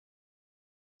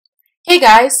Hey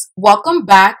guys, welcome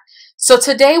back. So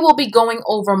today we'll be going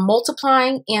over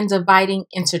multiplying and dividing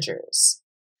integers.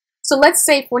 So let's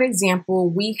say, for an example,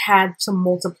 we had to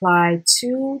multiply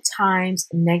 2 times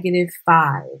negative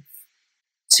 5.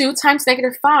 2 times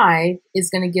negative 5 is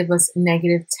going to give us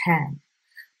negative 10.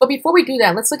 But before we do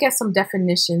that, let's look at some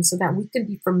definitions so that we can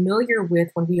be familiar with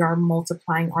when we are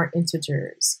multiplying our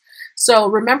integers. So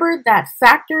remember that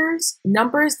factors,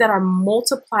 numbers that are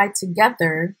multiplied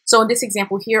together. So in this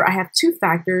example here, I have two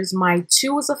factors. My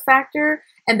 2 is a factor,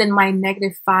 and then my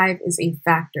negative 5 is a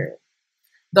factor.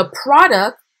 The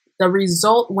product, the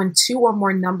result when two or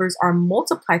more numbers are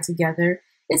multiplied together,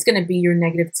 is going to be your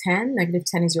negative 10. Negative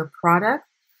 10 is your product.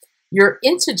 Your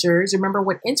integers, remember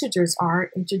what integers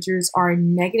are. Integers are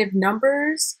negative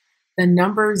numbers, the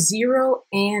number 0,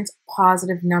 and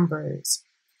positive numbers.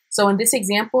 So in this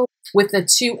example, with the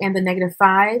 2 and the negative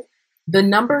 5, the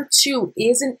number 2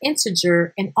 is an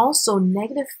integer, and also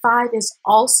negative 5 is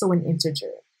also an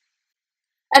integer.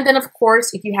 And then, of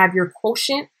course, if you have your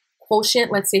quotient,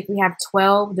 let's say if we have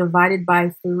 12 divided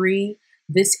by 3,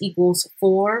 this equals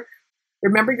 4.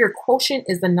 Remember, your quotient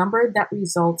is the number that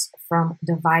results from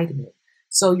dividing.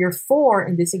 So your 4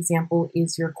 in this example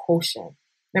is your quotient.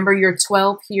 Remember, your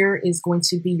 12 here is going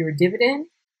to be your dividend,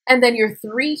 and then your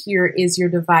 3 here is your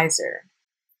divisor.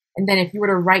 And then if you were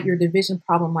to write your division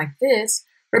problem like this,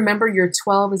 remember your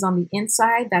 12 is on the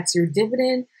inside, that's your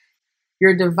dividend.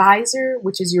 Your divisor,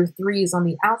 which is your 3, is on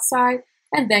the outside,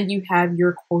 and then you have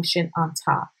your quotient on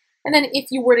top. And then if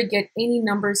you were to get any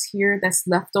numbers here that's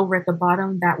left over at the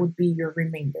bottom, that would be your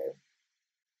remainder.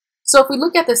 So if we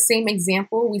look at the same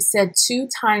example, we said 2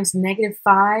 times negative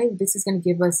 5, this is going to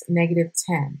give us negative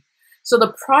 10. So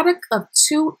the product of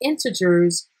two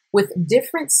integers with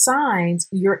different signs,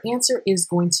 your answer is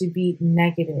going to be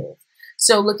negative.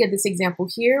 So look at this example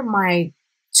here, my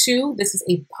 2, this is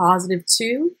a positive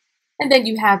 2, and then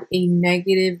you have a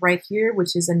negative right here,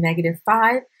 which is a negative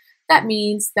 5. That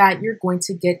means that you're going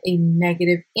to get a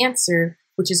negative answer,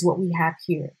 which is what we have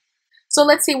here. So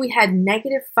let's say we had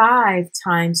negative 5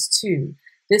 times 2.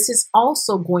 This is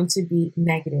also going to be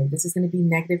negative. This is going to be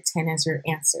negative 10 as your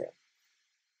answer.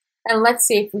 And let's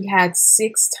say if we had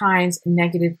 6 times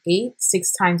negative 8,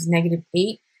 6 times negative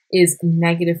 8 is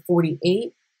negative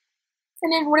 48.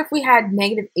 And then what if we had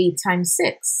negative 8 times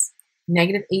 6?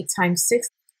 Negative 8 times 6,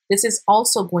 this is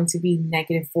also going to be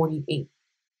negative 48.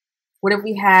 What if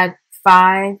we had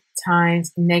 5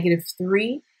 times negative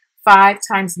 3? 5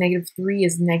 times negative 3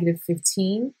 is negative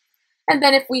 15. And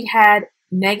then if we had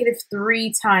negative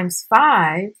 3 times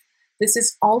 5, this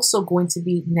is also going to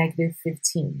be negative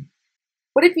 15.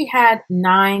 What if you had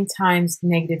 9 times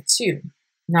negative 2?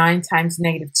 9 times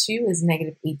negative 2 is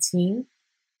negative 18.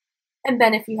 And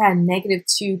then if you had negative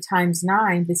 2 times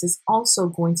 9, this is also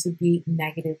going to be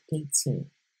negative 18.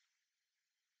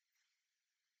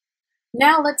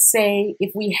 Now let's say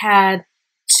if we had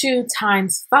 2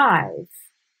 times 5.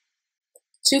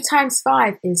 2 times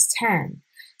 5 is 10.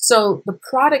 So the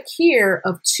product here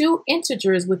of two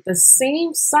integers with the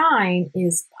same sign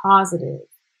is positive.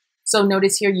 So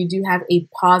notice here you do have a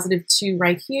positive 2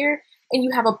 right here, and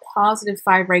you have a positive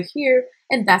 5 right here,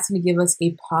 and that's going to give us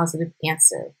a positive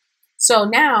answer. So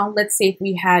now let's say if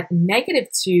we had negative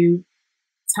 2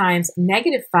 times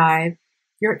negative 5,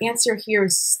 your answer here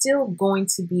is still going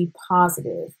to be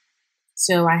positive.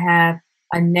 So I have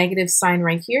a negative sign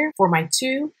right here for my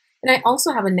 2, and I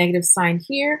also have a negative sign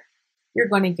here. You're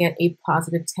going to get a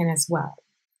positive 10 as well.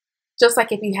 Just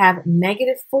like if you have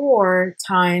negative 4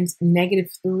 times negative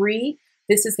 3,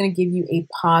 this is going to give you a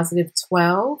positive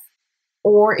 12.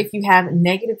 Or if you have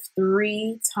negative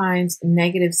 3 times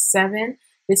negative 7,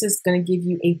 this is going to give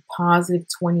you a positive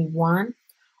 21.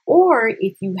 Or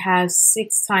if you have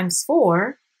 6 times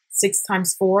 4,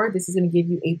 this is going to give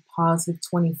you a positive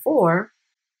 24.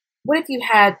 What if you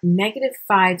had negative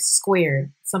 5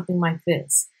 squared, something like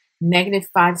this? Negative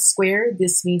 5 squared,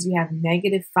 this means you have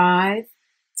negative 5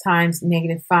 times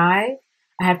negative 5.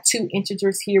 I have two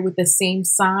integers here with the same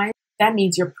sign. That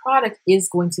means your product is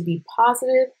going to be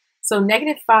positive. So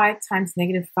negative 5 times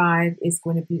negative 5 is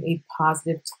going to be a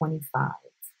positive 25.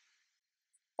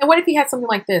 And what if you had something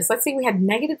like this? Let's say we had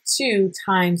negative 2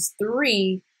 times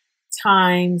 3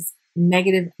 times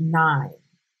negative 9.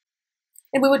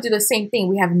 And we would do the same thing.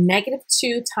 We have negative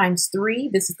 2 times 3.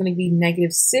 This is going to be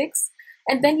negative 6.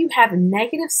 And then you have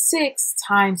negative 6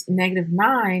 times negative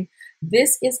 9.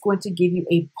 This is going to give you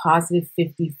a positive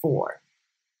 54.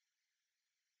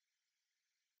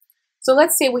 So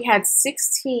let's say we had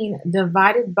 16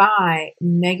 divided by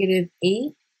negative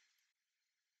 8.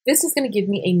 This is going to give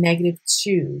me a negative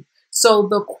 2. So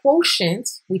the quotient,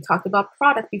 we talked about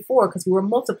product before because we were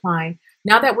multiplying.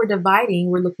 Now that we're dividing,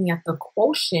 we're looking at the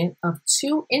quotient of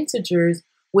two integers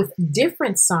with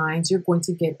different signs. You're going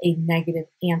to get a negative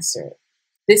answer.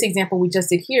 This example we just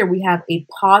did here, we have a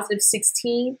positive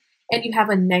 16 and you have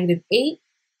a negative 8.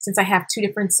 Since I have two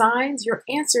different signs, your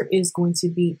answer is going to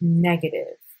be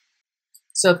negative.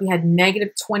 So if you had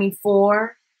negative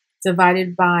 24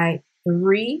 divided by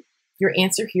 3, your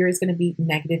answer here is going to be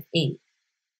negative 8.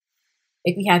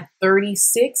 If you had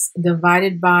 36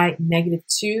 divided by negative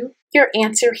 2, your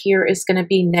answer here is going to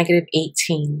be negative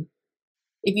 18.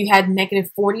 If you had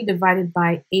negative 40 divided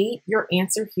by 8, your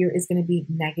answer here is going to be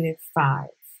negative 5.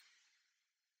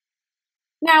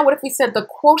 Now, what if we said the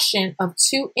quotient of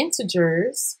two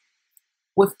integers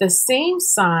with the same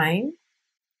sign,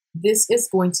 this is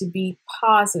going to be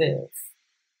positive.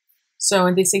 So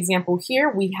in this example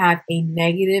here, we have a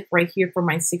negative right here for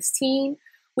my 16.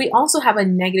 We also have a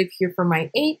negative here for my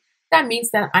 8. That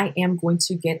means that I am going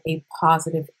to get a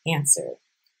positive answer.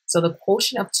 So the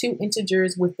quotient of two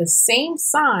integers with the same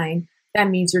sign, that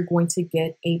means you're going to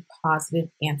get a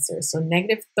positive answer. So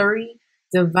negative 30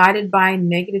 divided by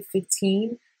negative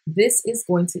 15, this is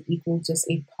going to equal just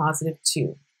a positive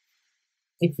 2.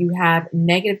 If you have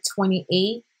negative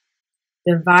 28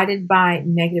 divided by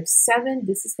negative 7,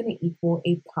 this is going to equal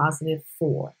a positive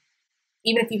 4.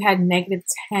 Even if you had negative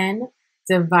 10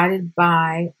 divided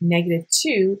by negative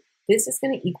 2, this is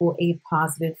going to equal a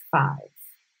positive 5.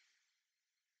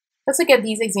 Let's look at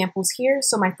these examples here.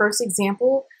 So my first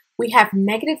example, we have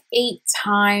negative 8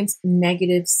 times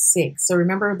negative 6. So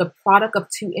remember the product of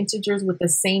two integers with the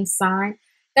same sign,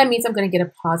 that means I'm going to get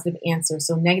a positive answer.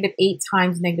 So negative 8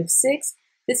 times negative 6,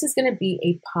 this is going to be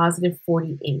a positive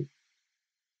 48.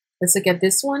 Let's look at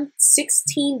this one.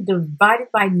 16 divided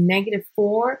by negative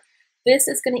 4. This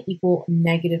is going to equal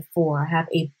negative 4. I have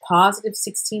a positive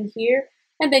 16 here,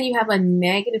 and then you have a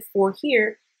negative 4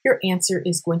 here. Your answer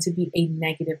is going to be a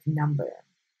negative number.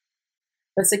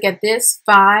 Let's look at this.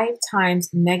 5 times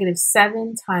negative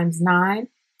 7 times 9.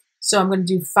 So I'm going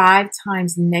to do 5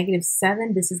 times negative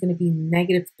 7. This is going to be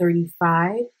negative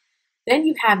 35. Then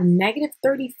you have negative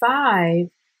 35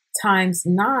 times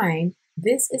 9.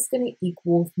 This is going to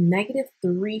equal negative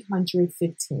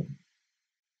 315.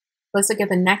 Let's look at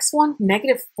the next one.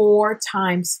 Negative 4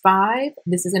 times 5.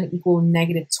 This is going to equal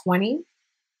negative 20.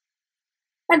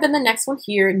 And then the next one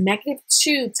here, negative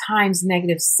 2 times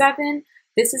negative 7.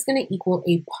 This is going to equal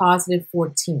a positive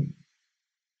 14.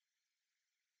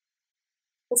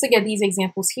 Let's look at these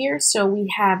examples here. So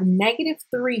we have negative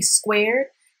 3 squared.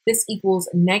 This equals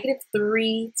negative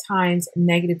 3 times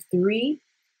negative 3.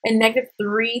 And negative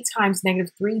 3 times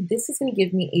negative 3, this is going to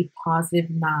give me a positive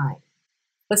 9.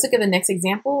 Let's look at the next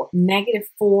example. Negative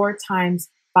 4 times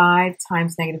 5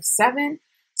 times negative 7.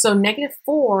 So negative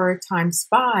 4 times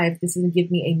 5, this is going to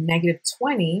give me a negative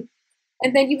 20.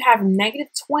 And then you have negative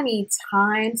 20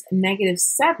 times negative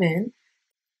 7.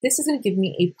 This is going to give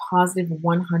me a positive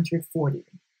 140.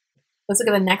 Let's look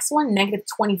at the next one. Negative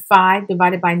 25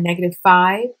 divided by negative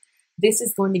 5. This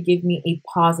is going to give me a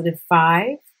positive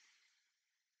 5.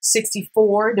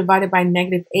 64 divided by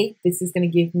negative 8. This is going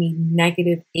to give me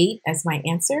negative 8 as my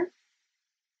answer.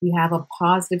 We have a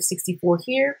positive 64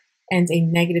 here and a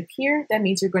negative here. That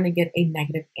means you're going to get a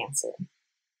negative answer.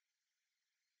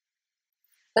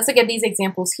 Let's look at these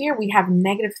examples here. We have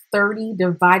negative 30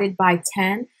 divided by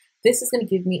 10. This is going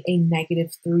to give me a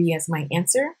negative 3 as my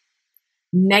answer.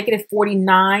 Negative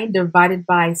 49 divided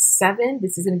by 7.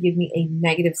 This is going to give me a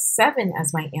negative 7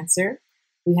 as my answer.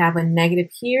 We have a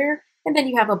negative here. And then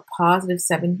you have a positive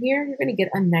 7 here. You're going to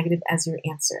get a negative as your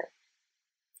answer.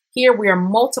 Here we are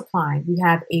multiplying. We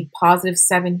have a positive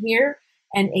 7 here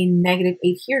and a negative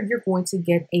 8 here. You're going to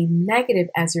get a negative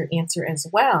as your answer as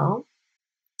well.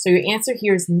 So your answer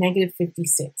here is negative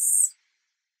 56.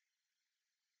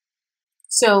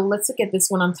 So let's look at this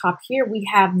one on top here. We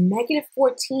have negative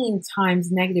 14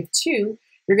 times negative 2.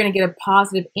 You're going to get a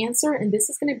positive answer, and this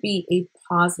is going to be a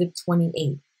positive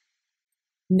 28.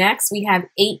 Next, we have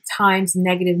 8 times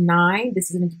negative 9. This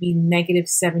is going to be negative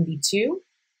 72.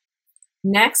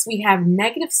 Next, we have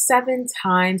negative 7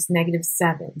 times negative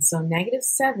 7. So negative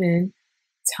 7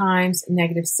 times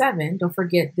negative 7. Don't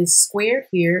forget this squared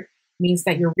here means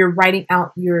that you're writing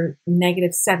out your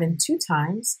negative 7 2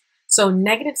 times. So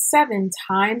negative 7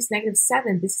 times negative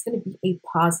 7, this is going to be a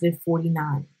positive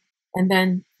 49. And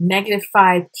then negative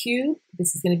 5 cubed,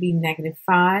 this is going to be negative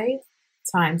 5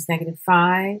 times negative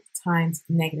 5 times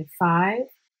negative 5.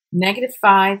 Negative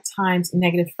 5 times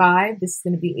negative 5, this is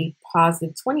going to be a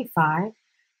positive 25.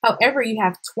 However, you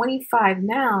have 25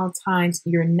 now times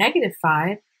your negative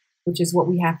 5, which is what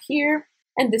we have here.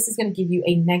 and this is going to give you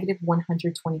a negative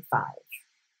 125.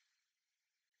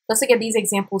 Let's look at these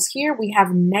examples here. We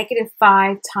have negative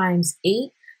 5 times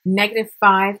 8. Negative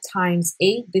 5 times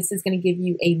 8, this is going to give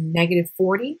you a negative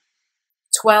 40.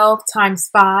 12 times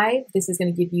 5, this is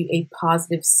going to give you a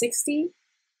positive 60.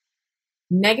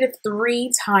 Negative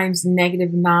 3 times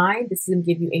negative 9, this is going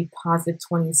to give you a positive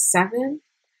 27.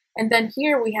 And then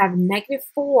here we have negative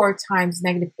 4 times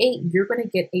negative 8, you're going to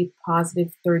get a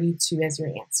positive 32 as your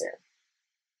answer.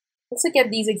 Let's look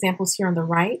at these examples here on the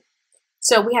right.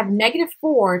 So we have negative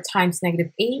 4 times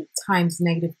negative 8 times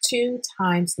negative 2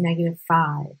 times negative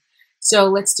 5. So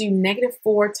let's do negative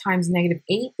 4 times negative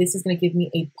 8. This is going to give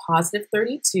me a positive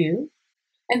 32.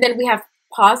 And then we have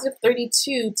positive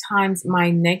 32 times my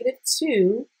negative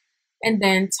 2, and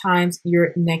then times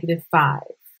your negative 5.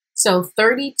 So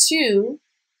 32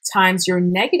 times your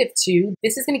negative 2,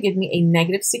 this is going to give me a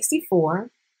negative 64.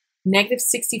 Negative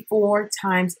 64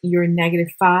 times your negative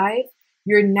 5,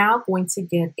 you're now going to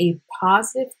get a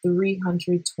positive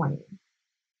 320.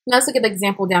 Now let's look at the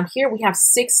example down here. We have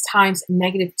 6 times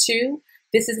negative 2.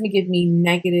 This is going to give me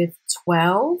negative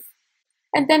 12.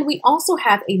 And then we also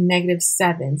have a negative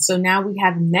 7. So now we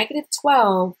have negative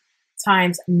 12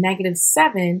 times negative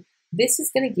 7. This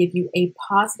is going to give you a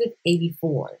positive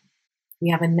 84. We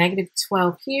have a negative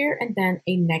 12 here and then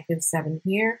a negative 7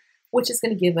 here, which is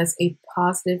going to give us a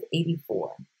positive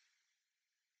 84.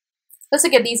 Let's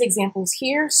look at these examples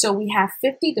here. So we have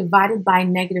 50 divided by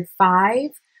negative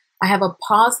 5. I have a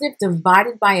positive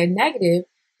divided by a negative.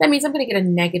 That means I'm going to get a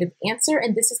negative answer,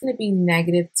 and this is going to be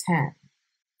negative 10.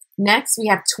 Next, we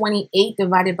have 28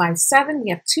 divided by 7.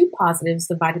 We have two positives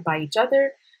divided by each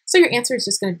other. So your answer is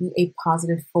just going to be a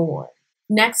positive 4.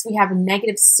 Next, we have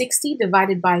negative 60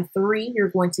 divided by 3. You're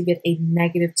going to get a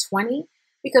negative 20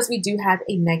 because we do have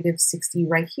a negative 60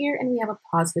 right here, and we have a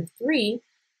positive 3.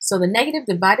 So the negative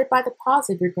divided by the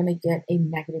positive, you're going to get a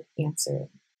negative answer.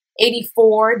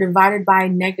 84 divided by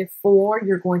negative 4,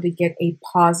 you're going to get a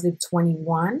positive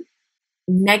 21.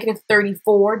 Negative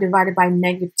 34 divided by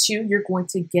negative 2, you're going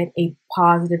to get a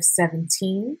positive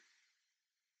 17.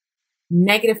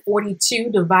 Negative 42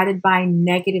 divided by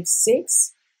negative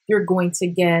 6, you're going to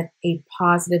get a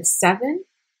positive 7.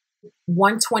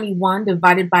 121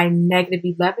 divided by negative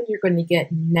 11, you're going to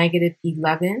get negative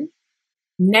 11.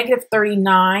 Negative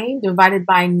 39 divided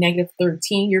by negative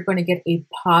 13, you're going to get a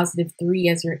positive 3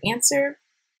 as your answer.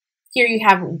 Here you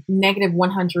have negative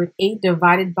 108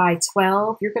 divided by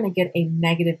 12, you're going to get a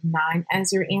negative 9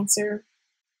 as your answer.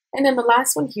 And then the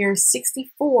last one here,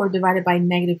 64 divided by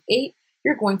negative 8,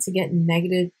 you're going to get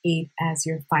negative 8 as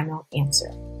your final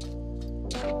answer.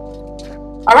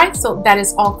 All right, so that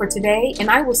is all for today, and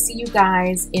I will see you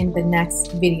guys in the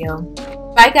next video.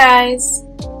 Bye, guys.